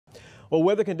Well,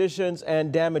 weather conditions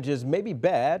and damages may be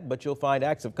bad, but you'll find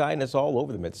acts of kindness all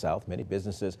over the Mid-South. Many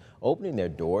businesses opening their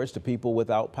doors to people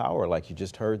without power, like you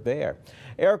just heard there.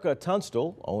 Erica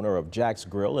Tunstall, owner of Jack's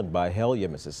Grill in Byhalia,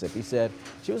 Mississippi, said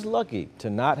she was lucky to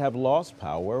not have lost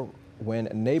power when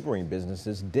neighboring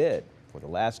businesses did. For the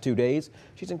last 2 days,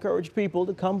 she's encouraged people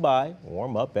to come by,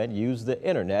 warm up, and use the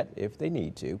internet if they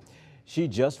need to. She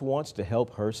just wants to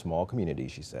help her small community,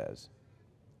 she says.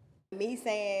 Me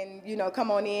saying,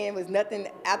 come on in was nothing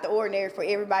out the ordinary for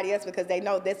everybody else because they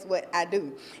know that's what I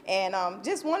do. And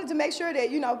just wanted to make sure that,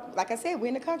 like I said, we're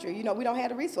in the country. We don't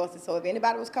have the resources. So if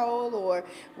anybody was cold or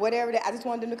whatever, I just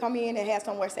wanted them to come in and have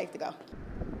somewhere safe to go.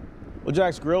 Well,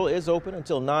 Jack's Grill is open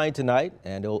until 9 tonight,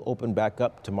 and it'll open back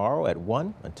up tomorrow at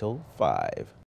 1 until 5.